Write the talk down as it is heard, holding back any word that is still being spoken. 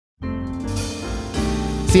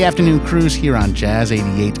It's the afternoon cruise here on Jazz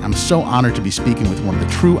 88. I'm so honored to be speaking with one of the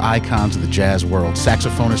true icons of the jazz world,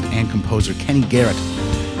 saxophonist and composer Kenny Garrett.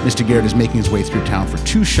 Mr. Garrett is making his way through town for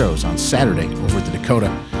 2 shows on Saturday over at the Dakota.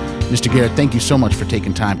 Mr. Garrett, thank you so much for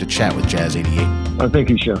taking time to chat with Jazz 88. Thank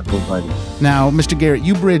you, Chef, for inviting me. Now, Mr. Garrett,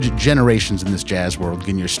 you bridge generations in this jazz world,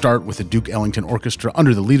 getting your start with the Duke Ellington Orchestra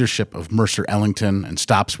under the leadership of Mercer Ellington, and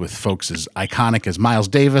stops with folks as iconic as Miles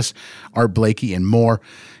Davis, Art Blakey, and more.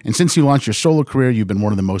 And since you launched your solo career, you've been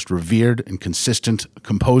one of the most revered and consistent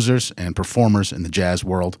composers and performers in the jazz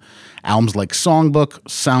world. Albums like Songbook,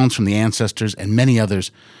 Sounds from the Ancestors, and many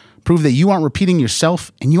others prove that you aren't repeating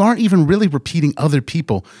yourself, and you aren't even really repeating other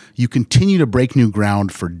people. You continue to break new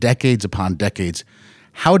ground for decades upon decades.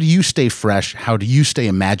 How do you stay fresh? How do you stay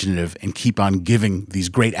imaginative and keep on giving these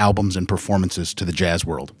great albums and performances to the jazz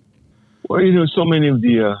world? Well, so many of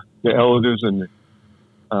the elders and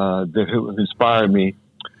that have inspired me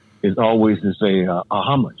is always to say a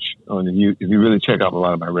homage. If you really check out a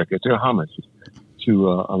lot of my records, they're homages to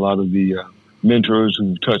a lot of the mentors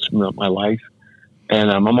who've touched my life. And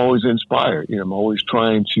I'm always inspired. I'm always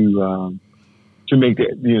trying to make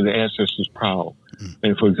the ancestors proud.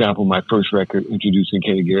 And for example, my first record, introducing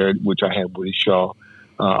Kenny Garrett, which I had Woody Shaw,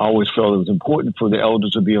 I always felt it was important for the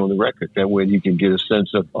elders to be on the record. That way, you can get a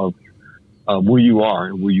sense of where you are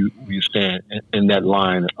and where you stand in that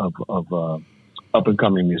line of up and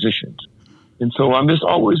coming musicians. And so I'm just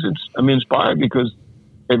always I'm inspired because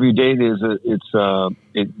every day the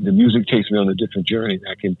music takes me on a different journey.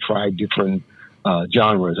 I can try different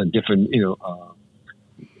genres and different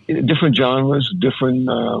genres, different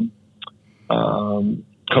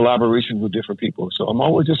collaborations with different people. So I'm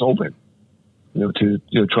always just open,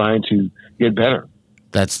 to trying to get better.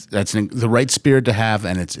 That's the right spirit to have,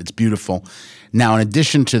 and it's beautiful. Now, in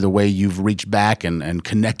addition to the way you've reached back and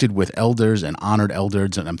connected with elders and honored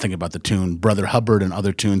elders, and I'm thinking about the tune Brother Hubbard and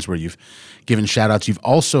other tunes where you've given shout-outs, you've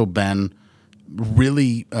also been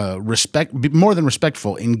really more than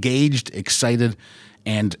respectful, engaged, excited,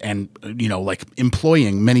 and like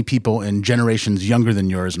employing many people in generations younger than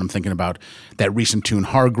yours. And I'm thinking about that recent tune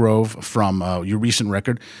Hargrove from your recent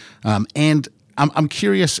record. And I'm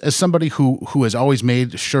curious, as somebody who has always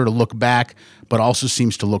made sure to look back, but also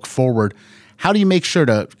seems to look forward, how do you make sure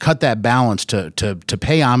to cut that balance to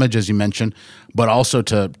pay homage, as you mentioned, but also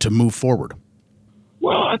to move forward?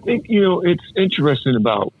 Well, I think, it's interesting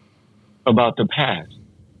about the past.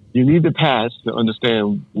 You need the past to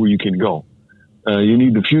understand where you can go. You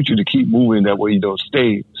need the future to keep moving. That way you don't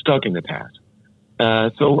stay stuck in the past.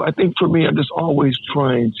 So I think for me, I'm just always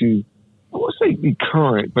trying to, I won't say be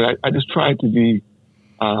current, but I just try to be,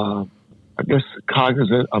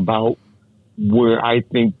 cognizant about where I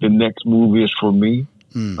think the next move is for me.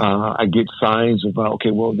 I get signs about,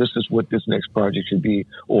 okay, well, this is what this next project should be,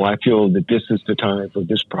 or I feel that this is the time for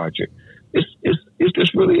this project. It's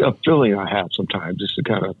just really a feeling I have sometimes, just to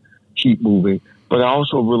kind of keep moving. But I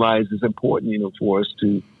also realize it's important, for us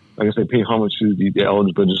to, like I said, pay homage to the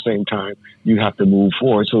elders, but at the same time, you have to move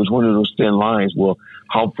forward. So it's one of those thin lines. Well,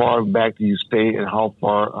 how far back do you stay, and how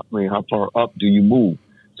far up do you move?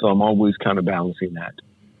 So I'm always kind of balancing that.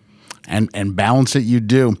 And balance it you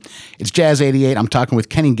do. It's Jazz 88. I'm talking with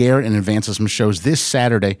Kenny Garrett in advance of some shows this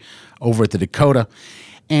Saturday over at the Dakota.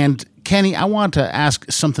 And Kenny, I want to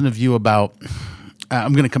ask something of you about,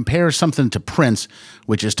 I'm going to compare something to Prince,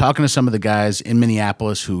 which is talking to some of the guys in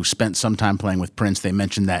Minneapolis who spent some time playing with Prince. They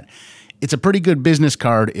mentioned that it's a pretty good business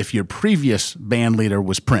card if your previous band leader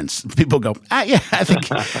was Prince. People go, yeah, I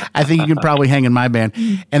think you can probably hang in my band.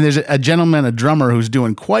 And there's a gentleman, a drummer, who's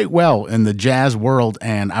doing quite well in the jazz world,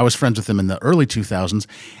 and I was friends with him in the early 2000s.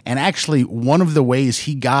 And actually, one of the ways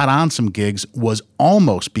he got on some gigs was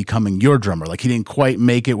almost becoming your drummer. Like, he didn't quite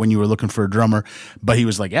make it when you were looking for a drummer, but he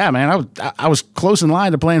was like, yeah, man, I was close in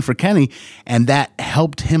line to playing for Kenny, and that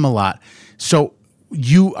helped him a lot. So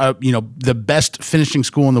the best finishing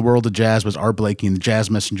school in the world of jazz was Art Blakey and the Jazz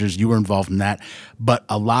Messengers. You were involved in that. But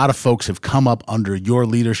a lot of folks have come up under your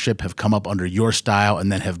leadership, have come up under your style, and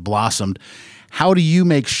then have blossomed. How do you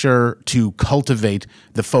make sure to cultivate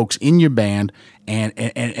the folks in your band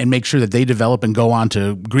and make sure that they develop and go on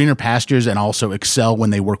to greener pastures and also excel when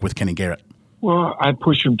they work with Kenny Garrett? Well, I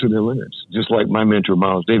push them to their limits, just like my mentor,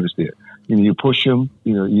 Miles Davis, did. You push them,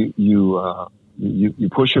 you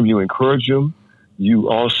push them, you encourage them. You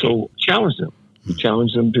also challenge them. You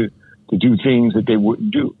challenge them to do things that they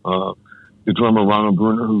wouldn't do. The drummer, Ronald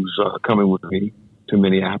Bruner, who's coming with me to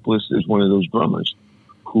Minneapolis, is one of those drummers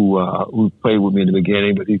who played with me in the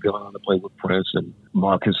beginning, but he's gone on to play with Prince and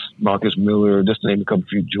Marcus Miller, just to name a couple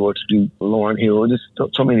few, George Duke, Lauryn Hill, just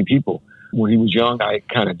so many people When he was young, I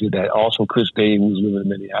kind of did that. Also, Chris Day, who was living in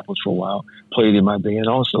Minneapolis for a while, played in my band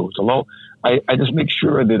also. So I just make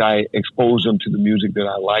sure that I expose them to the music that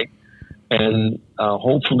I like. And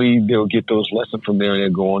hopefully they'll get those lessons from there and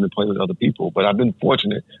they'll go on and play with other people. But I've been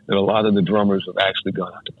fortunate that a lot of the drummers have actually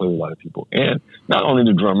gone out to play with a lot of people. And not only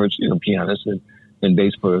the drummers, pianists and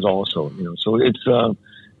bass players also, So it's,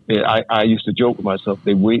 I used to joke with myself,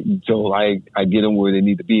 they wait until I get them where they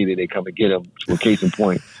need to be, then they come and get them. For case in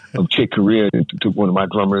point, of Chick Corea took one of my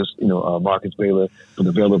drummers, Marcus Baylor from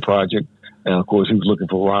the Baylor Project. And of course he was looking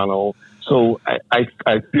for Ronald. So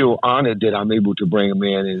I feel honored that I'm able to bring them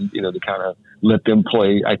in and, to kind of let them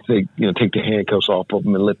play. I think, take the handcuffs off of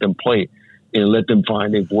them and let them play and let them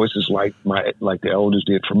find their voices like the elders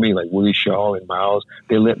did for me, like Willie Shaw and Miles.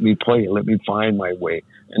 They let me play and let me find my way.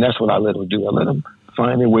 And that's what I let them do. I let them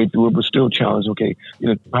find their way through it, but still challenge, okay,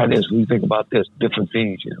 try this. What do you think about this? Different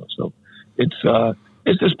things, So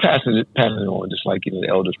it's just passing it on, just like the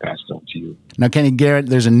elders passed it on to you. Now, Kenny Garrett,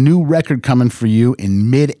 there's a new record coming for you in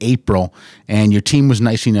mid-April, and your team was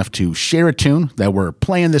nice enough to share a tune that we're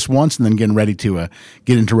playing this once and then getting ready to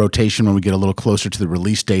get into rotation when we get a little closer to the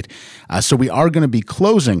release date. So we are going to be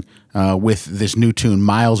closing with this new tune,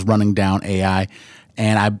 Miles Running Down AI.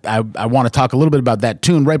 And I want to talk a little bit about that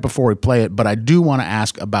tune right before we play it, but I do want to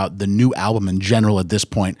ask about the new album in general at this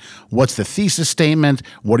point. What's the thesis statement?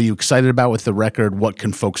 What are you excited about with the record? What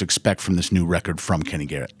can folks expect from this new record from Kenny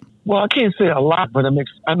Garrett? Well, I can't say a lot, but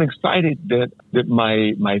I'm excited that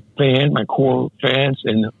my core fans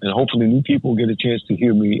and hopefully new people get a chance to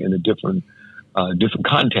hear me in a different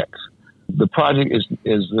context. The project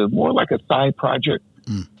is more like a side project.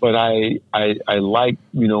 But I like,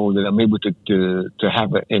 that I'm able to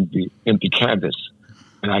have an empty canvas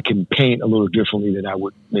and I can paint a little differently than I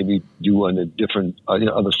would maybe do under different,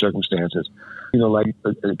 other circumstances. Like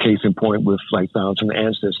a case in point with like Sounds from the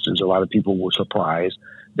Ancestors, a lot of people were surprised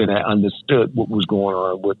that I understood what was going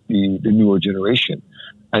on with the newer generation.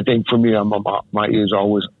 I think for me, my ears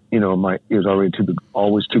always, my ears are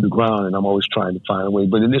always to the ground and I'm always trying to find a way.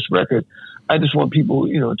 But in this record, I just want people,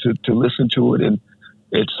 to listen to it, and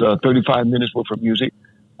it's 35 minutes worth of music.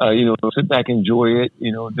 Sit back and enjoy it.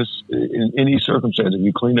 Just in any circumstance, if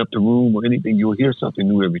you clean up the room or anything, you'll hear something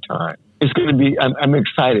new every time. It's going to be, I'm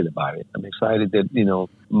excited about it. I'm excited that,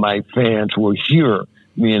 my fans will hear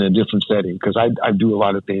me in a different setting, because I do a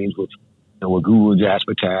lot of things with Guru and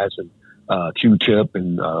Jasper Taz and Q-Tip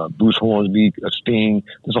and Bruce Hornsby, Sting.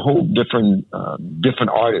 There's a whole different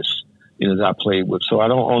artists, that I play with. So I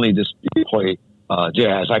don't only just play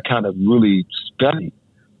jazz. I kind of really study.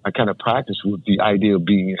 I kind of practice with the idea of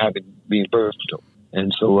being versatile.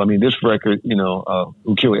 And so, this record,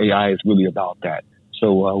 Who Killed AI is really about that.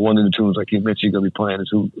 So one of the tunes, like you mentioned, you're going to be playing is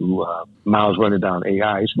who Miles Running Down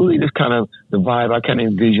AI. It's really just kind of the vibe. I kind of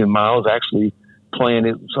envision Miles actually playing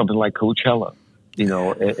it something like Coachella,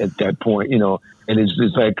 at that point, and it's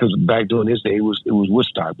just like, because back during his day, it was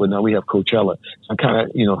Woodstock, but now we have Coachella. So I kind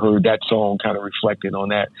of, heard that song kind of reflected on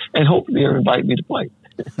that, and hopefully they'll invite me to play.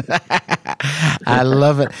 I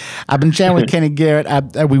love it. I've been chatting with Kenny Garrett.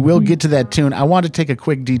 We will get to that tune. I want to take a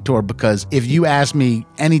quick detour, because if you ask me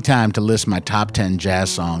anytime to list my top 10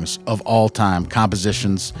 jazz songs of all time,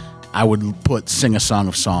 compositions, I would put Sing a Song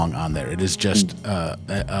of Song on there. It is just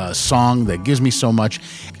a song that gives me so much.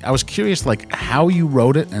 I was curious, like, how you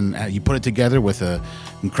wrote it, and you put it together with an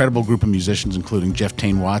incredible group of musicians, including Jeff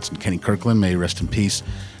Tain Watts and Kenny Kirkland, may he rest in peace.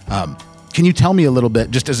 Can you tell me a little bit,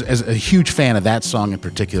 just as a huge fan of that song in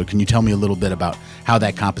particular, can you tell me a little bit about how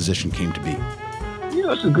that composition came to be?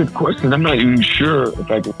 That's a good question. I'm not even sure if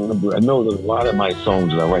I can remember. I know there's a lot of my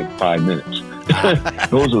songs that I write 5 minutes.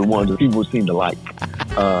 Those are the ones that people seem to like.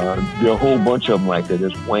 There are a whole bunch of them like that.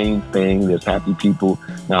 There's Wayne Thing, there's Happy People.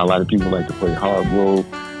 Now a lot of people like to play Hard Road.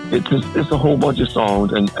 It's a whole bunch of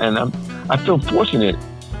songs, and I feel fortunate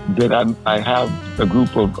that I have a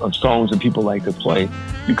group of songs that people like to play,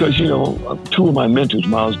 because two of my mentors,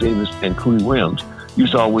 Miles Davis and Cooley Williams,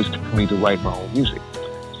 used to always tell me to write my own music.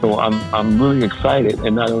 So I'm really excited,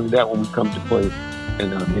 and not only that, when we come to play in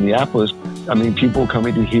Minneapolis, people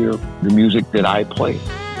coming to hear the music that I play.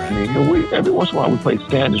 Every once in a while we play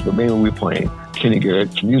standards, but mainly we're playing Kenny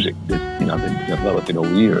Garrett's music that I've been developing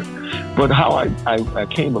over years. But how I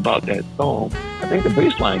came about that song, I think the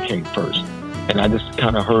bass line came first. And I just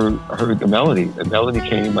kind of heard the melody. The melody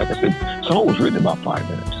came, like I said, the song was written in about 5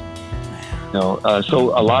 minutes.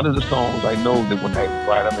 So a lot of the songs, I know that when I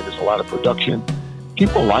write them, there's a lot of production.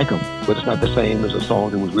 People like them, but it's not the same as a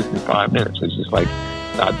song that was written in 5 minutes. It's just like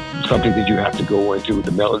not something that you have to go into.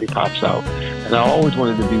 The melody pops out. And I always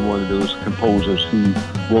wanted to be one of those composers who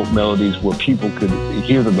wrote melodies where people could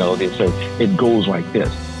hear the melody and say, it goes like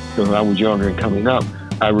this. So when I was younger and coming up,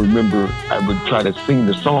 I remember I would try to sing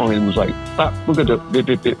the song, and it was like, look at the bip,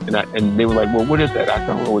 bip, bip. And they were like, well, what is that? I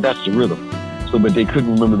thought, well, that's the rhythm. So, but they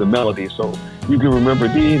couldn't remember the melody. So you can remember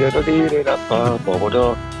dee da da dee da da ba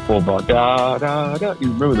da da da.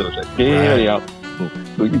 You remember those?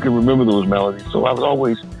 So you can remember those melodies. So I was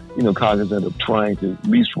always, cognizant of trying to at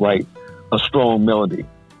least write a strong melody.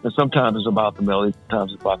 And sometimes it's about the melody,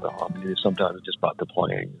 sometimes it's about the harmony, and sometimes it's just about the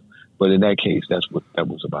playing. But in that case, that's what that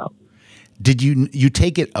was about. Did you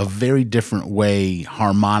take it a very different way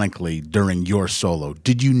harmonically during your solo?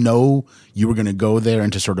 Did you know you were going to go there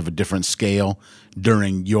into sort of a different scale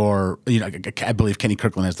during your, I believe Kenny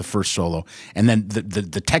Kirkland has the first solo, and then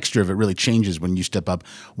the texture of it really changes when you step up.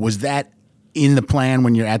 Was that in the plan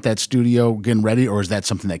when you're at that studio getting ready, or is that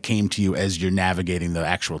something that came to you as you're navigating the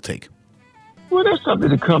actual take? Well, that's something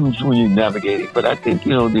that comes when you're navigating. But I think,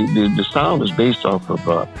 the sound is based off of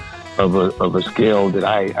a scale that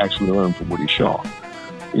I actually learned from Woody Shaw.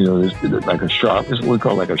 It's like a sharp, it's what we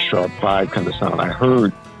call like a sharp 5 kind of sound. I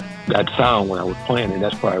heard that sound when I was playing, and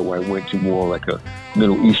that's probably where I went to more like a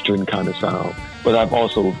Middle Eastern kind of sound. But I've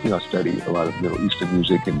also, studied a lot of Middle Eastern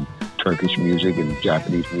music and Turkish music and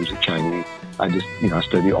Japanese music, Chinese. I just, I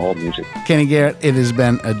study all music. Kenny Garrett, it has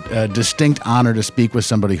been a distinct honor to speak with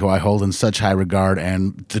somebody who I hold in such high regard,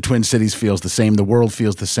 and the Twin Cities feels the same. The world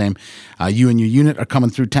feels the same. You and your unit are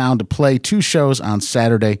coming through town to play 2 shows on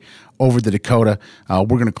Saturday over the Dakota. We're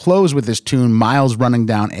going to close with this tune, Miles Running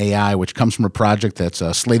Down AI, which comes from a project that's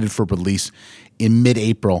slated for release in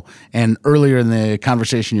mid-April. And earlier in the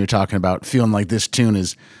conversation you were talking about feeling like this tune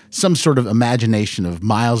is some sort of imagination of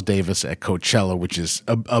Miles Davis at Coachella, which is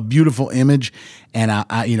a beautiful image. And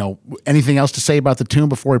anything else to say about the tune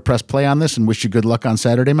before we press play on this, and wish you good luck on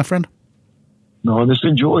Saturday, my friend? No, just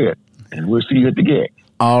enjoy it, and we'll see you at the gig.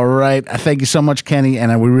 All right. Thank you so much, Kenny,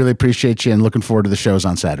 and we really appreciate you and looking forward to the shows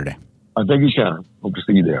on Saturday. Thank you, Sean. Hope to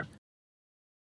see you there.